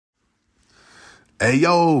Hey,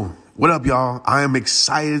 yo, what up, y'all? I am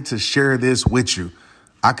excited to share this with you.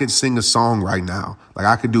 I could sing a song right now. Like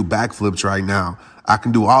I could do backflips right now. I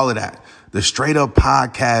can do all of that. The Straight Up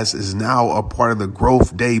Podcast is now a part of the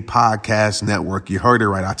Growth Day Podcast Network. You heard it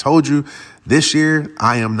right. I told you this year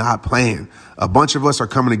I am not playing. A bunch of us are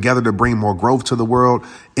coming together to bring more growth to the world,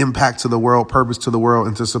 impact to the world, purpose to the world,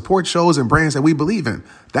 and to support shows and brands that we believe in.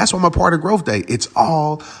 That's why I'm a part of Growth Day. It's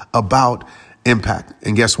all about impact.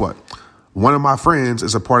 And guess what? One of my friends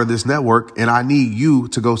is a part of this network, and I need you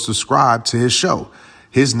to go subscribe to his show.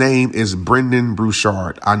 His name is Brendan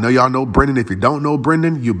Brouchard. I know y'all know Brendan. If you don't know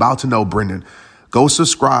Brendan, you're about to know Brendan. Go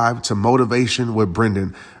subscribe to Motivation with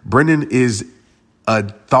Brendan. Brendan is a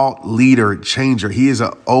thought leader changer. He is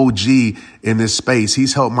an OG in this space.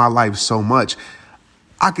 He's helped my life so much.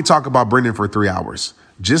 I could talk about Brendan for 3 hours.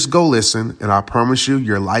 Just go listen, and I promise you,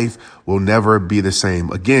 your life will never be the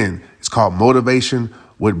same. Again, it's called Motivation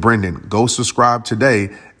with Brendan. Go subscribe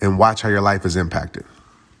today and watch how your life is impacted.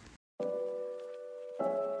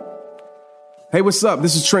 Hey, what's up?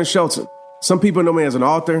 This is Trent Shelton. Some people know me as an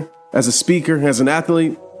author, as a speaker, as an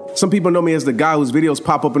athlete. Some people know me as the guy whose videos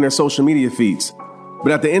pop up in their social media feeds.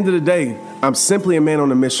 But at the end of the day, I'm simply a man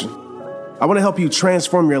on a mission. I want to help you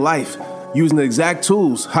transform your life using the exact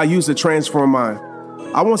tools I use to transform mine.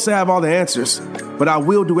 I won't say I have all the answers, but I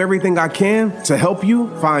will do everything I can to help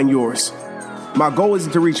you find yours. My goal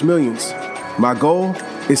isn't to reach millions. My goal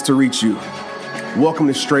is to reach you. Welcome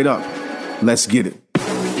to Straight Up. Let's get it.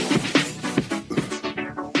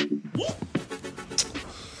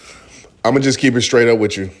 I'm going to just keep it straight up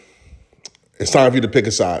with you. It's time for you to pick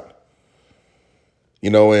a side.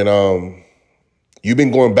 And you've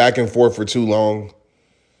been going back and forth for too long.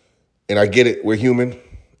 And I get it. We're human.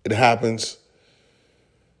 It happens.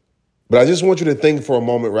 But I just want you to think for a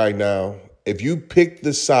moment right now. If you pick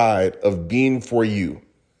the side of being for you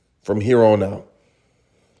from here on out,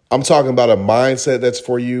 I'm talking about a mindset that's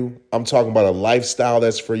for you. I'm talking about a lifestyle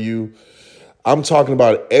that's for you. I'm talking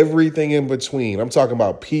about everything in between. I'm talking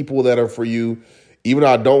about people that are for you, even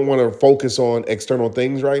though I don't want to focus on external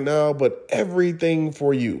things right now, but everything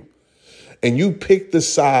for you. And you pick the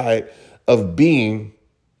side of being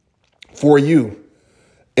for you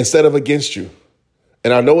instead of against you.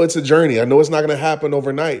 And I know it's a journey. I know it's not going to happen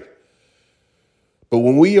overnight. But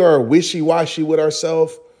when we are wishy-washy with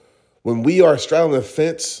ourselves, when we are straddling the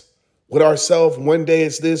fence with ourselves, one day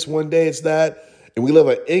it's this, one day it's that, and we live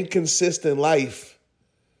an inconsistent life,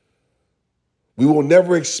 we will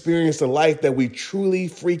never experience the life that we truly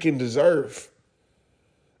freaking deserve.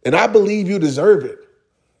 And I believe you deserve it.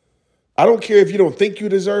 I don't care if you don't think you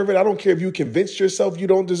deserve it. I don't care if you convinced yourself you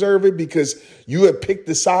don't deserve it because you have picked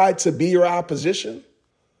the side to be your opposition.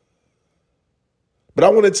 But I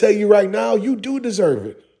want to tell you right now, you do deserve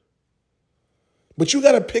it. But you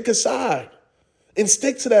got to pick a side and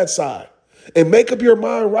stick to that side and make up your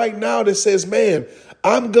mind right now that says, man,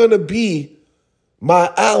 I'm going to be my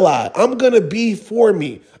ally. I'm going to be for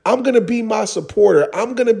me. I'm going to be my supporter.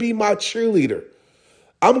 I'm going to be my cheerleader.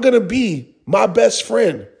 I'm going to be my best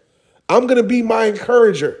friend. I'm going to be my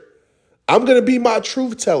encourager. I'm going to be my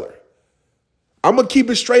truth teller. I'm going to keep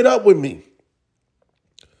it straight up with me.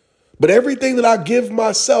 But everything that I give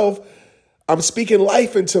myself, I'm speaking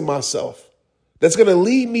life into myself. That's going to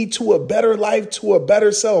lead me to a better life, to a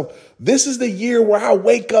better self. This is the year where I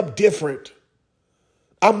wake up different.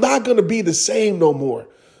 I'm not going to be the same no more.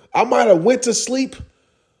 I might have went to sleep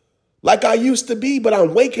like I used to be, but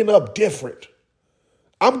I'm waking up different.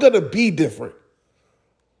 I'm going to be different.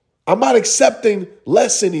 I'm not accepting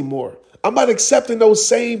less anymore. I'm not accepting those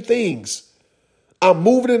same things. I'm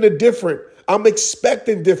moving into different. I'm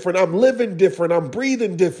expecting different. I'm living different. I'm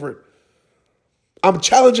breathing different. I'm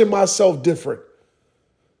challenging myself different.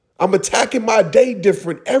 I'm attacking my day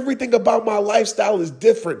different. Everything about my lifestyle is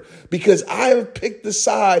different because I have picked the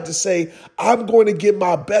side to say, I'm going to get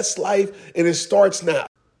my best life and it starts now.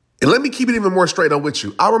 And let me keep it even more straight up with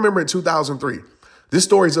you. I remember in 2003, this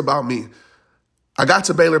story is about me. I got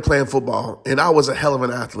to Baylor playing football and I was a hell of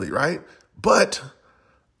an athlete, right? But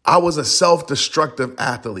I was a self-destructive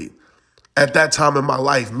athlete at that time in my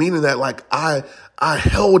life, meaning that like I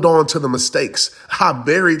held on to the mistakes. I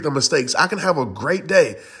buried the mistakes. I can have a great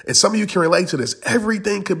day. And some of you can relate to this.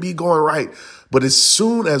 Everything could be going right. But as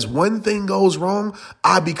soon as one thing goes wrong,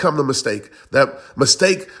 I become the mistake. That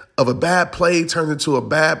mistake of a bad play turns into a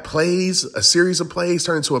bad plays, a series of plays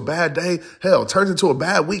turns into a bad day. Hell, turns into a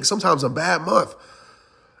bad week, sometimes a bad month.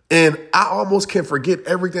 And I almost can forget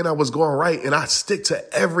everything that was going right. And I stick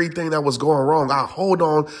to everything that was going wrong. I hold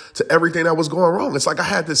on to everything that was going wrong. It's like I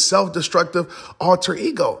had this self-destructive alter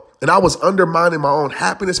ego and I was undermining my own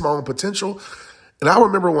happiness, my own potential. And I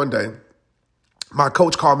remember one day my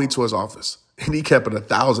coach called me to his office and he kept it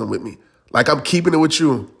 1,000 with me. Like I'm keeping it with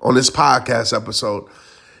you on this podcast episode.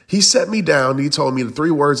 He set me down and he told me the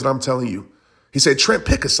 3 words that I'm telling you. He said, Trent,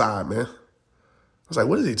 pick a side, man. I was like,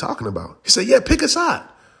 what is he talking about? He said, yeah, pick a side.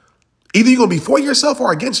 Either you're going to be for yourself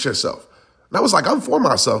or against yourself. And I was like, I'm for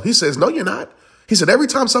myself. He says, no, you're not. He said, every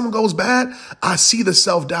time something goes bad, I see the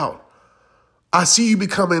self-doubt. I see you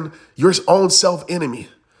becoming your own self-enemy.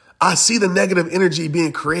 I see the negative energy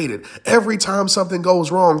being created. Every time something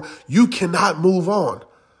goes wrong, you cannot move on.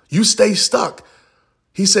 You stay stuck.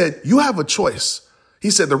 He said, you have a choice. He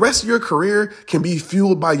said, the rest of your career can be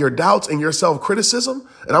fueled by your doubts and your self-criticism.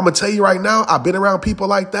 And I'm going to tell you right now, I've been around people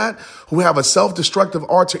like that who have a self-destructive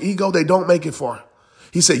alter ego they don't make it far.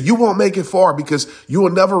 He said, you won't make it far because you will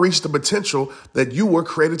never reach the potential that you were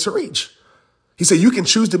created to reach. He said, you can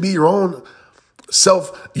choose to be your own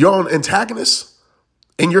your own antagonist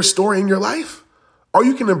in your story in your life, or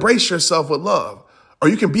you can embrace yourself with love, or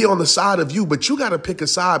you can be on the side of you, but you got to pick a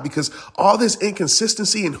side because all this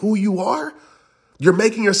inconsistency in who you are, you're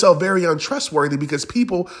making yourself very untrustworthy because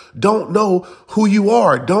people don't know who you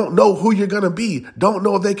are, don't know who you're going to be, don't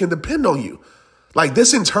know if they can depend on you. Like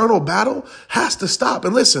this internal battle has to stop.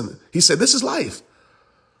 And listen, he said, this is life,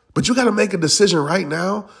 but you got to make a decision right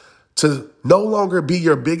now to no longer be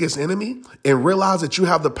your biggest enemy and realize that you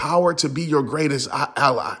have the power to be your greatest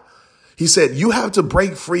ally. He said, you have to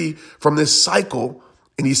break free from this cycle.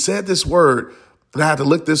 And he said this word, and I had to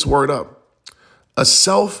look this word up, a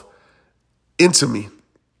self-intimacy.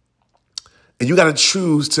 And you got to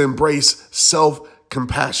choose to embrace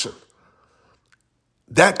self-compassion.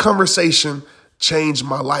 That conversation changed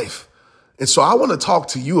my life. And so I want to talk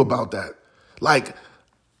to you about that. Like,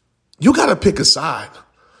 you got to pick a side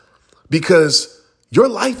because your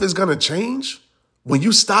life is going to change when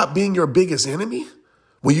you stop being your biggest enemy,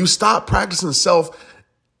 when you stop practicing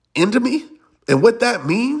self-intimacy. And what that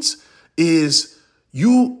means is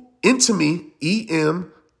you intimacy, E-N-M-I-T-Y.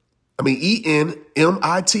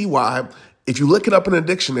 If you look it up in a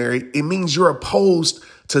dictionary, it means you're opposed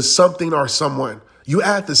to something or someone. You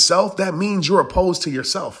add the self, that means you're opposed to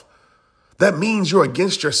yourself. That means you're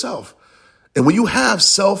against yourself. And when you have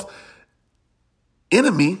self-enemy,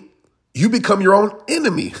 you become your own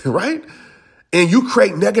enemy, right? And you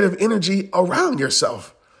create negative energy around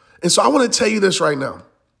yourself. And so I want to tell you this right now.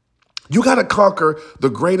 You got to conquer the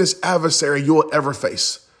greatest adversary you'll ever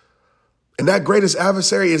face. And that greatest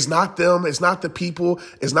adversary is not them. It's not the people.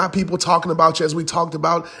 It's not people talking about you as we talked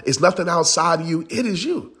about. It's nothing outside of you. It is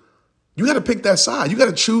you. You got to pick that side. You got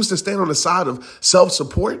to choose to stand on the side of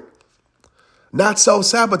self-support, not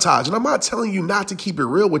self-sabotage. And I'm not telling you not to keep it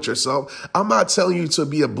real with yourself. I'm not telling you to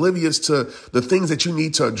be oblivious to the things that you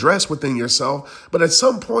need to address within yourself. But at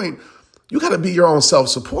some point, you got to be your own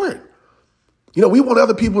self-support. You know, we want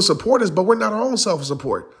other people to support us, but we're not our own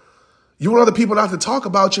self-support. You want other people not to talk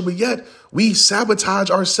about you, but yet we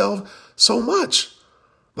sabotage ourselves so much.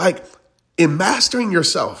 Like in mastering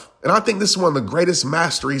yourself, and I think this is one of the greatest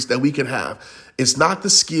masteries that we can have. It's not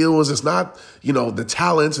the skills, it's not, the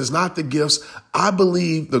talents, it's not the gifts. I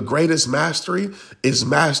believe the greatest mastery is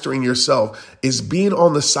mastering yourself, is being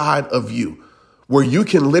on the side of you, where you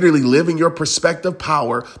can literally live in your perspective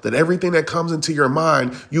power, that everything that comes into your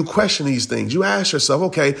mind, you question these things. You ask yourself,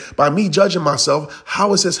 okay, by me judging myself,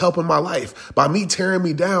 how is this helping my life? By me tearing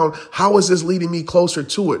me down, how is this leading me closer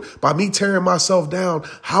to it? By me tearing myself down,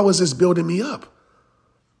 how is this building me up?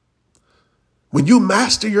 When you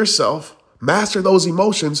master yourself, master those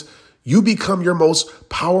emotions, you become your most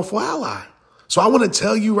powerful ally. So I want to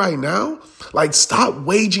tell you right now, stop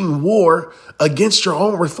waging war against your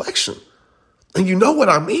own reflection. And you know what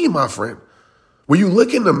I mean, my friend, where you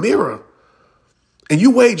look in the mirror and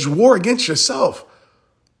you wage war against yourself.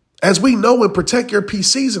 As we know in Protect Your Peace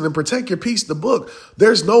season and Protect Your Peace, the book,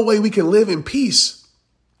 there's no way we can live in peace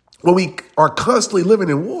when we are constantly living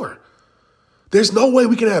in war. There's no way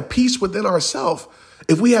we can have peace within ourselves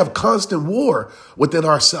if we have constant war within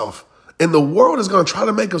ourselves. And the world is going to try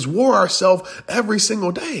to make us war ourselves every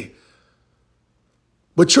single day.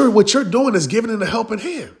 But what you're doing is giving it a helping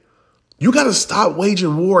hand. You got to stop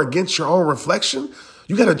waging war against your own reflection.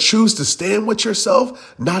 You got to choose to stand with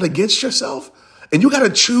yourself, not against yourself. And you got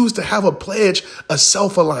to choose to have a pledge, a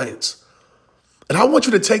self-alliance. And I want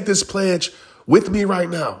you to take this pledge with me right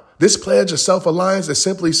now. This pledge of self-alliance that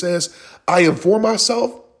simply says, I am for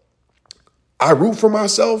myself. I root for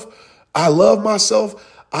myself. I love myself.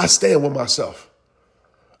 I stand with myself.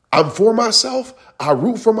 I'm for myself. I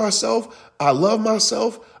root for myself. I love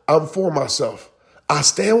myself. I'm for myself. I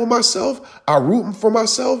stand with myself. I root for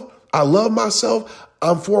myself. I love myself.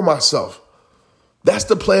 I'm for myself. That's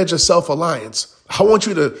the pledge of self-alliance. I want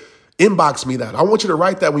you to Inbox me that. I want you to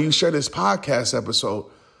write that when you share this podcast episode.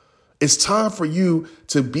 It's time for you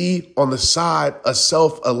to be on the side of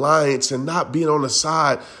self-alliance and not being on the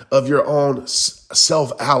side of your own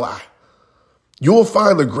self-ally. You will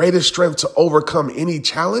find the greatest strength to overcome any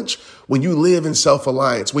challenge when you live in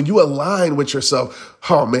self-alliance, when you align with yourself.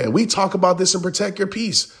 Oh man, we talk about this in Protect Your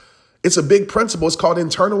Peace. It's a big principle. It's called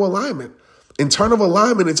internal alignment. Internal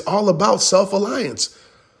alignment, it's all about self-alliance.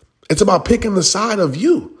 It's about picking the side of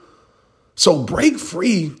you. So break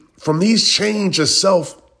free from these chains of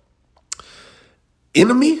self-enemy,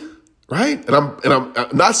 right? And I'm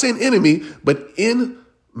not saying enemy, but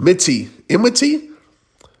enmity. Enmity.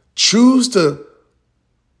 Choose to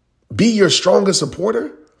be your strongest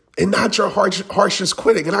supporter and not your harshest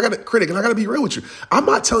critic. And I gotta be real with you. I'm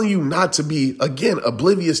not telling you not to be, again,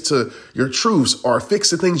 oblivious to your truths or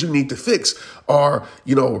fix the things you need to fix or,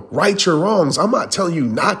 right your wrongs. I'm not telling you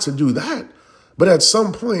not to do that. But at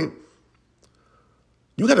some point,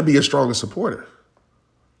 you got to be your strongest supporter.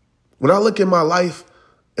 When I look at my life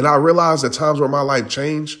and I realize the times where my life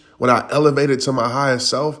changed, when I elevated to my highest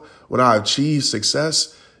self, when I achieved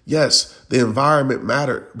success, yes, the environment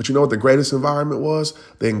mattered. But you know what the greatest environment was?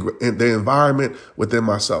 The environment within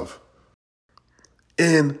myself.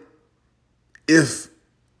 And if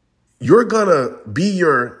you're going to be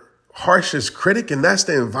your harshest critic and that's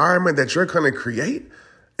the environment that you're going to create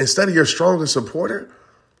instead of your strongest supporter,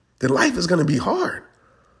 then life is going to be hard.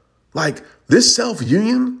 Like this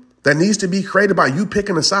self-union that needs to be created by you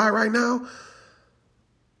picking a side right now,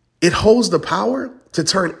 it holds the power to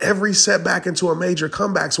turn every setback into a major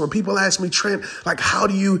comeback. So when people ask me, Trent, like, how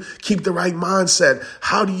do you keep the right mindset?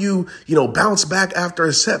 How do you, bounce back after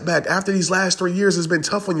a setback? After these last 3 years has been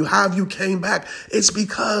tough on you, how have you came back? It's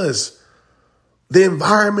because the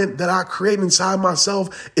environment that I create inside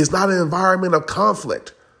myself is not an environment of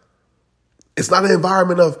conflict. It's not an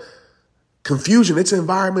environment of confusion. It's an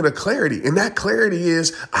environment of clarity. And that clarity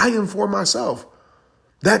is I am for myself.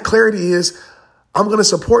 That clarity is I'm going to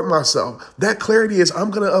support myself. That clarity is I'm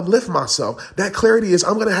going to uplift myself. That clarity is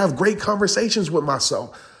I'm going to have great conversations with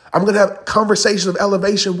myself. I'm going to have conversations of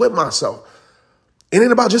elevation with myself. It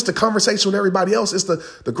ain't about just the conversation with everybody else. It's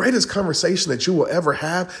the greatest conversation that you will ever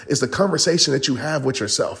have is the conversation that you have with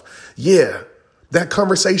yourself. Yeah, that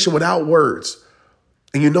conversation without words.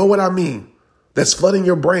 And you know what I mean? That's flooding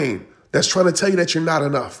your brain. That's trying to tell you that you're not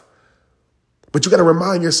enough. But you got to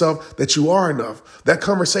remind yourself that you are enough. That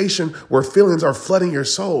conversation where feelings are flooding your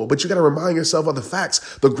soul. But you got to remind yourself of the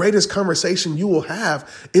facts. The greatest conversation you will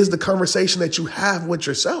have is the conversation that you have with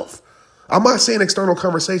yourself. I'm not saying external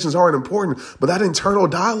conversations aren't important, but that internal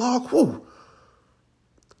dialogue,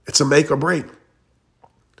 it's a make or break.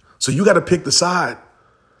 So you got to pick the side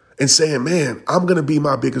and saying, man, I'm going to be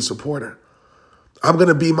my biggest supporter. I'm going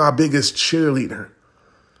to be my biggest cheerleader.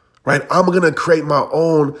 Right? I'm going to create my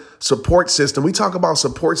own support system. We talk about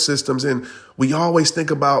support systems and we always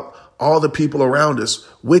think about all the people around us,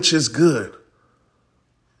 which is good.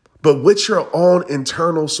 But what's your own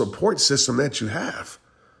internal support system that you have?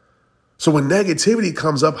 So when negativity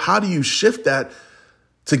comes up, how do you shift that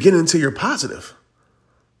to get into your positive?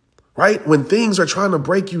 Right? When things are trying to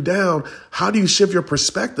break you down, how do you shift your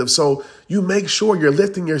perspective so you make sure you're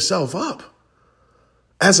lifting yourself up?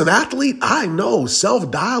 As an athlete, I know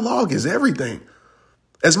self-dialogue is everything.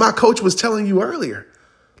 As my coach was telling you earlier,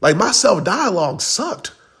 like my self-dialogue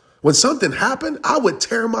sucked. When something happened, I would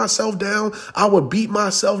tear myself down. I would beat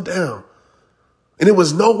myself down. And it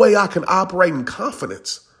was no way I can operate in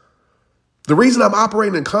confidence. The reason I'm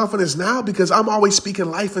operating in confidence now, because I'm always speaking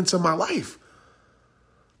life into my life.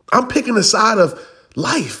 I'm picking the side of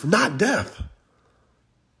life, not death.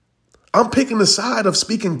 I'm picking the side of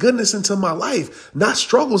speaking goodness into my life, not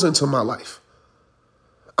struggles into my life.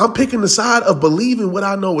 I'm picking the side of believing what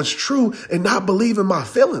I know is true and not believing my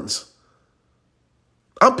feelings.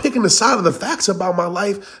 I'm picking the side of the facts about my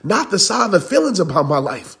life, not the side of the feelings about my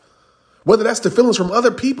life. Whether that's the feelings from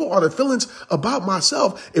other people or the feelings about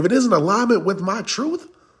myself, if it isn't alignment with my truth,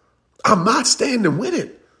 I'm not standing with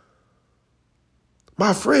it.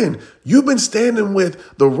 My friend, you've been standing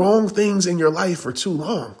with the wrong things in your life for too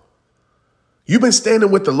long. You've been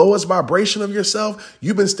standing with the lowest vibration of yourself.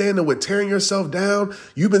 You've been standing with tearing yourself down.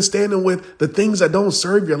 You've been standing with the things that don't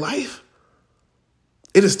serve your life.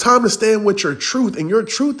 It is time to stand with your truth. And your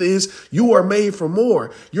truth is you are made for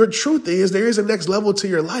more. Your truth is there is a next level to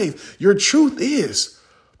your life. Your truth is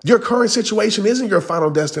your current situation isn't your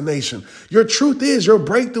final destination. Your truth is your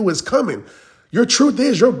breakthrough is coming. Your truth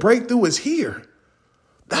is your breakthrough is here.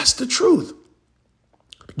 That's the truth.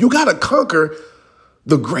 You got to conquer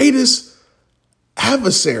the greatest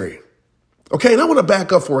adversary. Okay, and I want to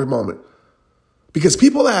back up for a moment Because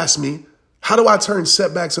people ask me, how do I turn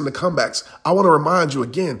setbacks into comebacks? I want to remind you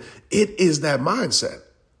again, it is that mindset.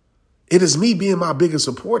 It is me being my biggest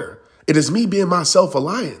supporter. It is me being my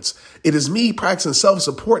self-reliance. It is me practicing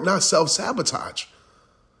self-support, not self-sabotage.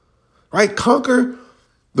 Right? Conquer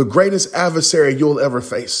the greatest adversary you'll ever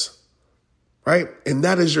face. Right? And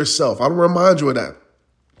that is yourself. I want to remind you of that.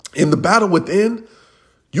 In the battle within,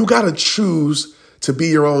 you got to choose to be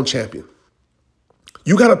your own champion.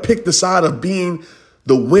 You got to pick the side of being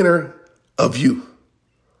the winner of you,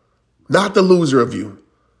 not the loser of you.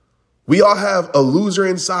 We all have a loser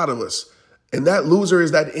inside of us. And that loser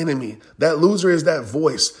is that enemy. That loser is that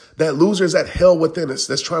voice. That loser is that hell within us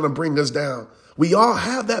that's trying to bring us down. We all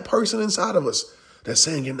have that person inside of us that's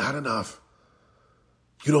saying you're not enough.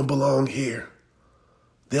 You don't belong here.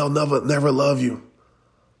 They'll never love you.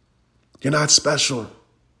 You're not special.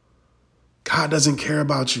 God doesn't care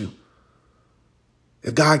about you.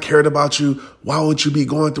 If God cared about you, why would you be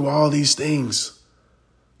going through all these things?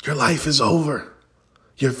 Your life is over.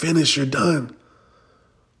 You're finished. You're done.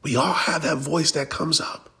 We all have that voice that comes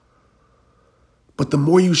up. But the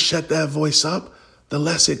more you shut that voice up, the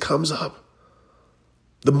less it comes up.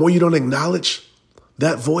 The more you don't acknowledge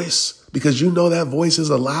that voice, because you know that voice is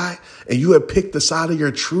a lie, and you have picked the side of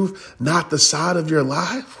your truth, not the side of your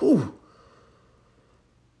lie,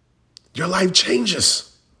 your life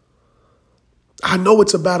changes. I know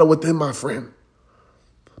it's a battle within, my friend,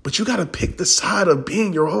 but you got to pick the side of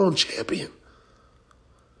being your own champion.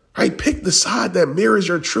 Right? Pick the side that mirrors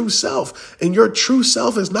your true self. And your true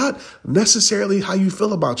self is not necessarily how you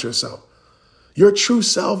feel about yourself. Your true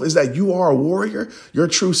self is that you are a warrior. Your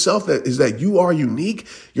true self is that you are unique.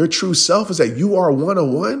 Your true self is that you are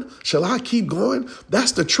one-on-one. Shall I keep going?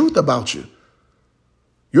 That's the truth about you.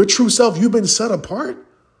 Your true self, you've been set apart.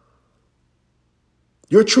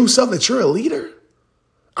 Your true self, that you're a leader.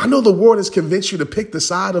 I know the world has convinced you to pick the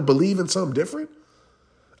side of believing something different.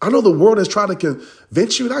 I know the world is trying to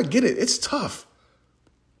convince you, and I get it. It's tough.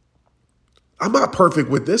 I'm not perfect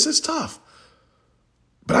with this. It's tough.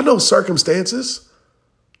 But I know circumstances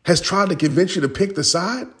has tried to convince you to pick the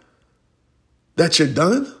side that you're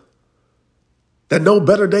done, that no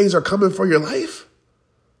better days are coming for your life.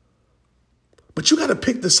 But you got to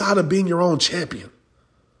pick the side of being your own champion.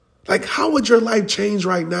 Like, how would your life change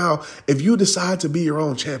right now if you decide to be your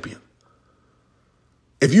own champion?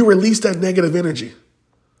 If you release that negative energy,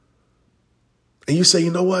 and you say,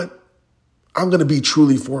 you know what? I'm going to be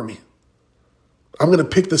truly for me. I'm going to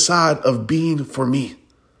pick the side of being for me.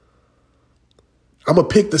 I'm going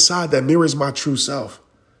to pick the side that mirrors my true self.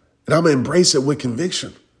 And I'm going to embrace it with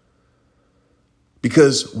conviction.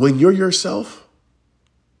 Because when you're yourself,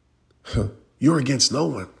 you're against no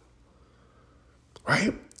one.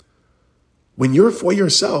 Right? When you're for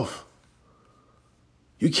yourself,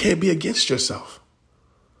 you can't be against yourself.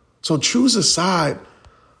 So choose a side.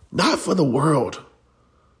 Not for the world,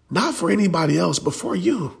 not for anybody else, but for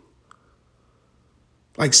you.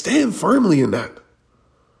 Like, stand firmly in that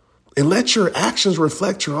and let your actions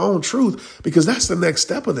reflect your own truth, because that's the next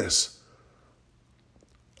step of this.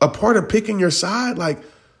 A part of picking your side, like,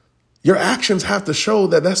 your actions have to show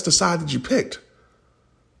that that's the side that you picked,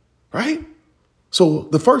 right? So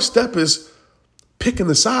the first step is picking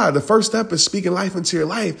the side. The first step is speaking life into your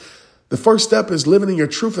life. The first step is living in your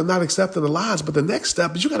truth and not accepting the lies. But the next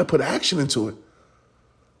step is you got to put action into it.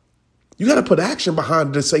 You got to put action behind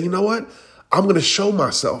it and say, you know what? I'm going to show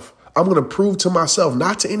myself. I'm going to prove to myself,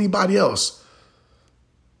 not to anybody else.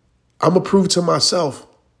 I'm going to prove to myself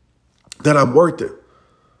that I'm worth it.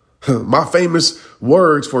 My famous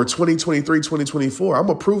words for 2023, 2024, I'm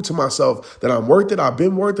going to prove to myself that I'm worth it. I've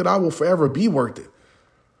been worth it. I will forever be worth it.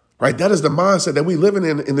 Right? That is the mindset that we living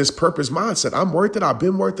in this purpose mindset. I'm worth it. I've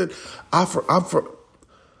been worth it. I'll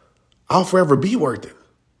forever be worth it.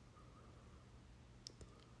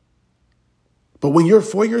 But when you're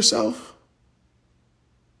for yourself,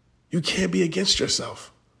 you can't be against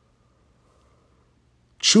yourself.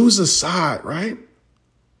 Choose a side, right?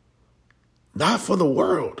 Not for the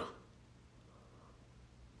world,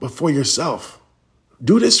 but for yourself.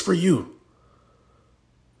 Do this for you.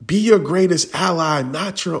 Be your greatest ally,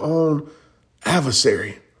 not your own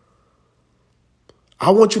adversary. I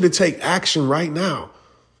want you to take action right now.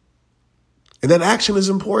 And that action is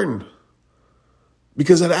important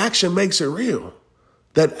because that action makes it real.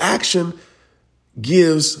 That action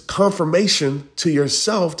gives confirmation to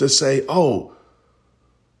yourself to say, oh,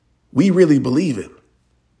 we really believe it.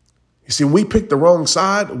 You see, when we pick the wrong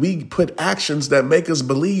side, we put actions that make us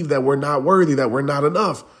believe that we're not worthy, that we're not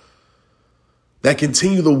enough, that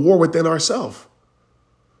continue the war within ourselves.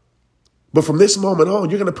 But from this moment on,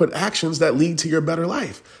 you're going to put actions that lead to your better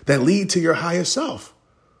life, that lead to your higher self,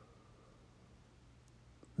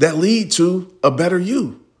 that lead to a better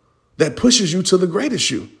you, that pushes you to the greatest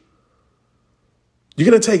you. You're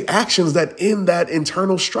going to take actions that end that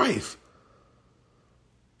internal strife.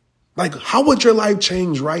 Like, how would your life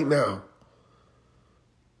change right now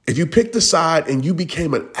if you picked a side and you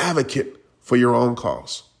became an advocate for your own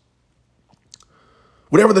cause?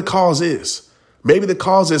 Whatever the cause is, maybe the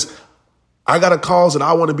cause is, I got a cause that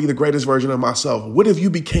I want to be the greatest version of myself. What if you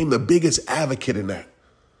became the biggest advocate in that?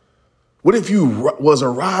 What if you was a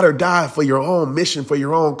ride or die for your own mission, for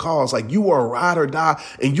your own cause? Like, you are a ride or die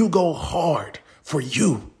and you go hard for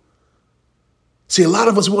you. See, a lot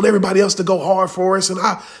of us want everybody else to go hard for us, and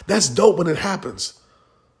that's dope when it happens.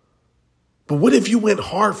 But what if you went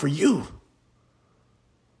hard for you?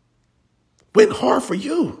 Went hard for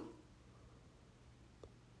you.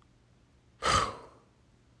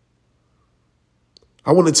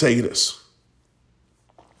 I want to tell you this.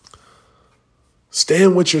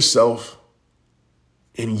 Stand with yourself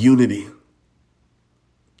in unity,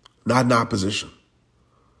 not in opposition.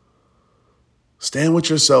 Stand with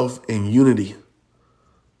yourself in unity,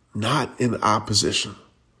 not in opposition.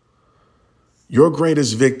 Your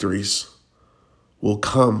greatest victories will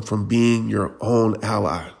come from being your own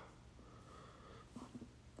ally,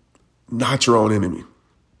 not your own enemy.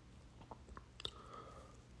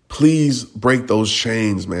 Please break those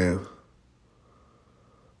chains, man,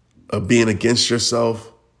 of being against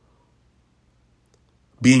yourself,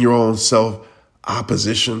 being your own self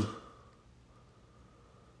opposition,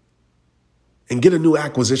 and get a new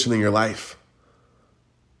acquisition in your life.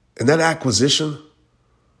 And that acquisition,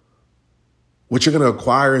 what you're going to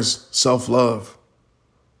acquire is self-love.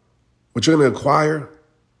 What you're going to acquire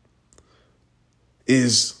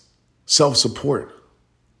is self-support.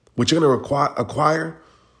 What you're going to acquire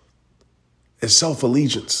is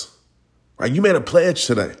self-allegiance. Right? You made a pledge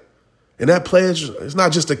today. And that pledge is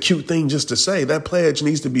not just a cute thing just to say. That pledge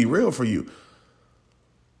needs to be real for you.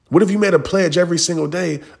 What if you made a pledge every single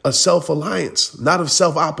day of self-alliance, not of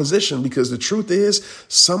self-opposition? Because the truth is,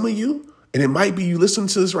 some of you, and it might be you listening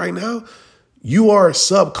to this right now, you are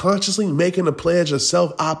subconsciously making a pledge of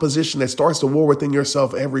self-opposition that starts the war within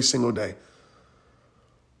yourself every single day.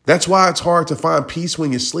 That's why it's hard to find peace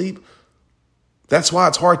when you sleep. That's why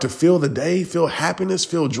it's hard to feel the day, feel happiness,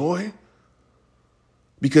 feel joy.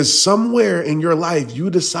 Because somewhere in your life, you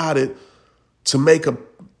decided to make a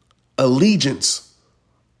allegiance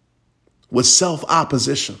with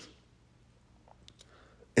self-opposition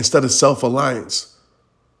instead of self-alliance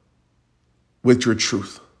with your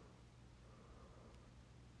truth.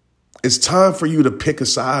 It's time for you to pick a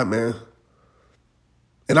side, man.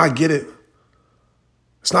 And I get it.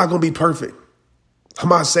 It's not going to be perfect. I'm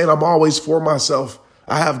not saying I'm always for myself.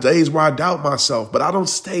 I have days where I doubt myself, but I don't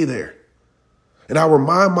stay there. And I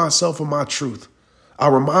remind myself of my truth. I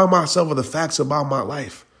remind myself of the facts about my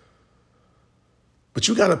life. But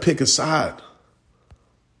you got to pick a side.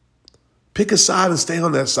 Pick a side and stay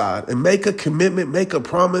on that side and make a commitment, make a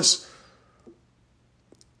promise,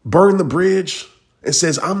 burn the bridge and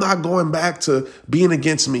says, I'm not going back to being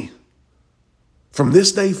against me. From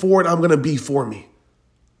this day forward, I'm going to be for me.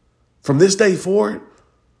 From this day forward,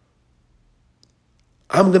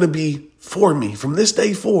 I'm going to be for me. From this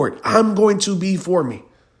day forward, I'm going to be for me.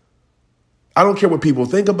 I don't care what people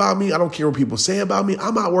think about me. I don't care what people say about me.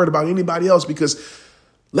 I'm not worried about anybody else because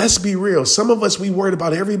let's be real. Some of us, we worried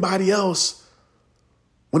about everybody else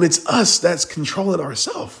when it's us that's controlling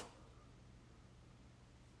ourselves.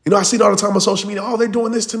 You know, I see it all the time on social media. Oh, they're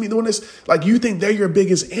doing this to me, doing this. Like you think they're your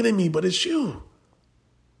biggest enemy, but it's you.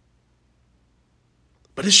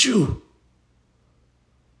 But it's you.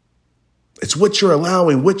 It's what you're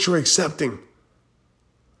allowing, what you're accepting.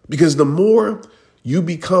 Because the more you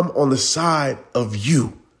become on the side of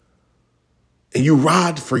you and you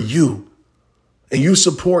ride for you and you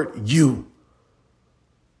support you,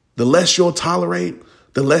 the less you'll tolerate,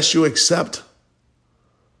 the less you'll accept,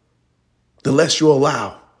 the less you'll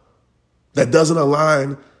allow that doesn't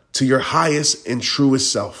align to your highest and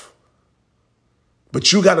truest self.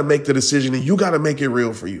 But you got to make the decision and you got to make it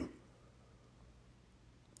real for you.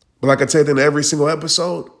 But like I said in every single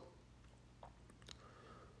episode,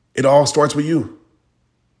 it all starts with you.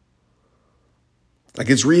 Like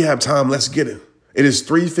it's rehab time. Let's get it. It is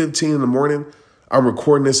 3:15 in the morning. I'm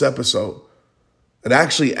recording this episode. And I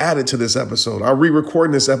actually added to this episode. I'm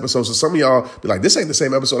re-recording this episode. So some of y'all be like, this ain't the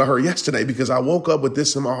same episode I heard yesterday because I woke up with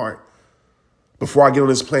this in my heart before I get on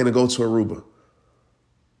this plane and go to Aruba.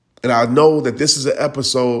 And I know that this is an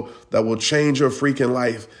episode that will change your freaking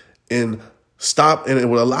life and it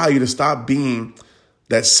will allow you to stop being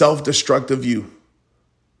that self-destructive you,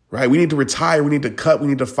 right? We need to retire. We need to cut. We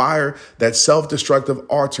need to fire that self-destructive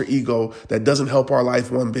alter ego that doesn't help our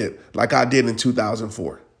life one bit, like I did in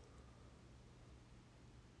 2004.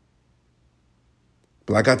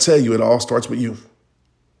 But like I tell you, it all starts with you.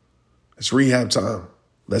 It's rehab time.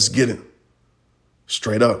 Let's get it.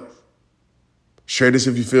 Straight up. Share this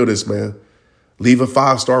if you feel this, man. Leave a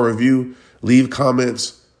 5-star review. Leave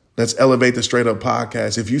comments. Let's elevate the Straight Up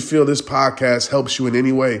podcast. If you feel this podcast helps you in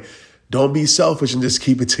any way, don't be selfish and just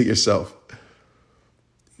keep it to yourself.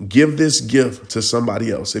 Give this gift to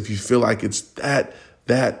somebody else. If you feel like it's that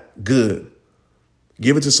good,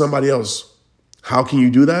 give it to somebody else. How can you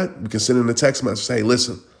do that? You can send in a text message. Say,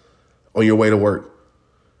 listen, on your way to work.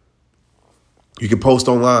 You can post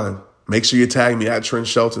online. Make sure you tag me at Trent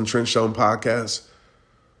Shelton Podcast.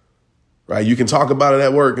 Right? You can talk about it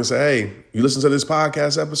at work and say, hey, you listen to this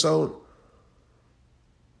podcast episode?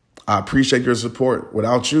 I appreciate your support.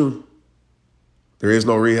 Without you, there is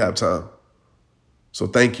no rehab time. So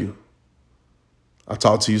thank you. I'll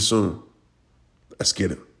talk to you soon. Let's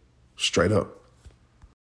get it. Straight up.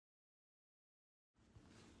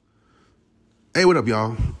 Hey, what up,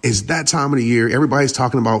 y'all? It's that time of the year. Everybody's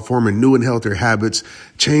talking about forming new and healthier habits.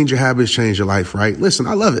 Change your habits, change your life, right? Listen,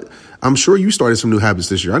 I love it. I'm sure you started some new habits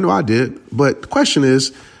this year. I know I did. But the question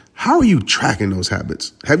is, how are you tracking those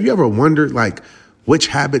habits? Have you ever wondered, which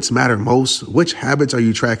habits matter most? Which habits are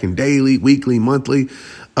you tracking daily, weekly, monthly?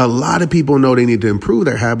 A lot of people know they need to improve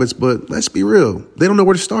their habits, but let's be real. They don't know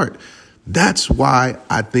where to start. That's why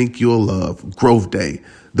I think you'll love Growth Day,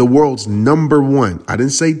 the world's number one, I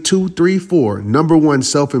didn't say 2, 3, 4, number one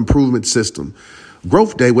self-improvement system.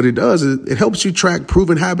 Growth Day, what it does is it helps you track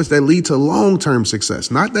proven habits that lead to long-term success,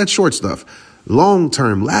 not that short stuff.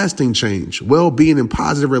 Long-term, lasting change, well-being, and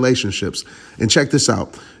positive relationships. And check this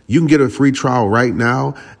out. You can get a free trial right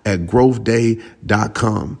now at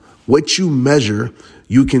growthday.com. What you measure,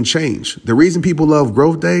 you can change. The reason people love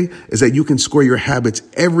Growth Day is that you can score your habits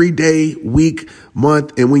every day, week,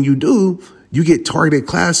 month. And when you do, you get targeted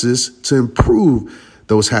classes to improve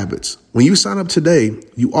those habits. When you sign up today,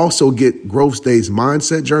 you also get Growth Day's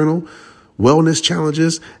mindset journal, wellness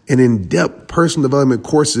challenges, and in-depth personal development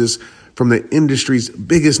courses from the industry's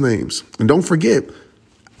biggest names. And don't forget,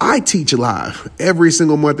 I teach live every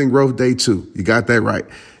single month in Growth Day too. You got that right.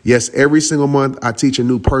 Yes, every single month I teach a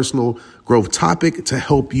new personal growth topic to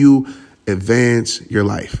help you advance your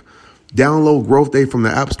life. Download Growth Day from the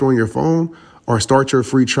App Store on your phone or start your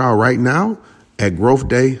free trial right now at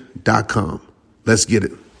growthday.com. Let's get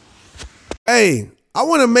it. Hey, I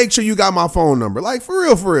want to make sure you got my phone number. For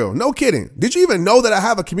real. No kidding. Did you even know that I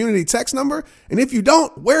have a community text number? And if you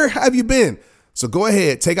don't, where have you been? So go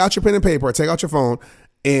ahead, take out your pen and paper, or take out your phone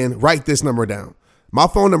and write this number down. My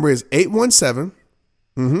phone number is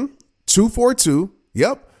 817-242,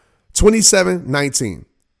 2719.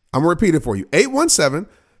 I'm going to repeat it for you.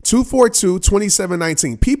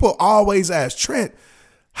 817-242-2719. People always ask, Trent,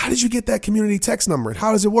 how did you get that community text number? And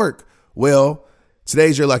how does it work? Well,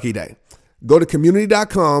 today's your lucky day. Go to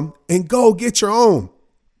community.com and go get your own.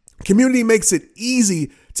 Community makes it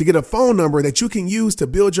easy to get a phone number that you can use to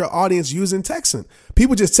build your audience using texting.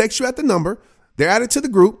 People just text you at the number. They're added to the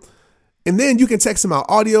group. And then you can text them out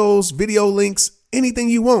audios, video links, anything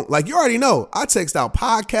you want. You already know, I text out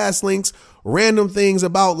podcast links, random things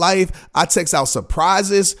about life. I text out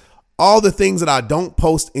surprises, all the things that I don't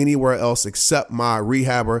post anywhere else except my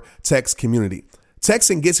Rehabber text community.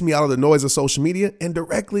 Texting gets me out of the noise of social media and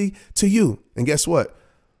directly to you. And guess what?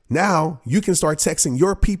 Now you can start texting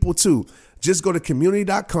your people too. Just go to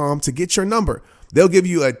community.com to get your number. They'll give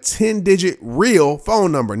you a 10-digit real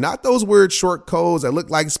phone number, not those weird short codes that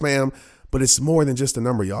look like spam, but it's more than just a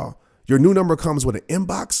number, y'all. Your new number comes with an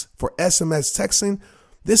inbox for SMS texting.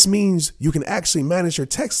 This means you can actually manage your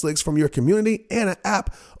text links from your community and an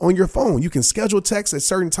app on your phone. You can schedule texts at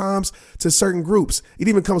certain times to certain groups. It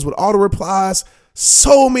even comes with auto replies.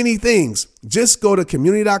 So many things. Just go to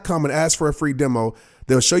community.com and ask for a free demo.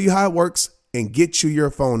 They'll show you how it works and get you your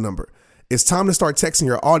phone number. It's time to start texting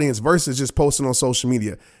your audience versus just posting on social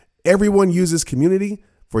media. Everyone uses community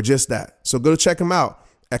for just that. So go check them out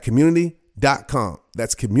at community.com.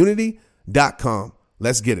 That's community.com.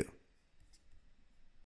 Let's get it.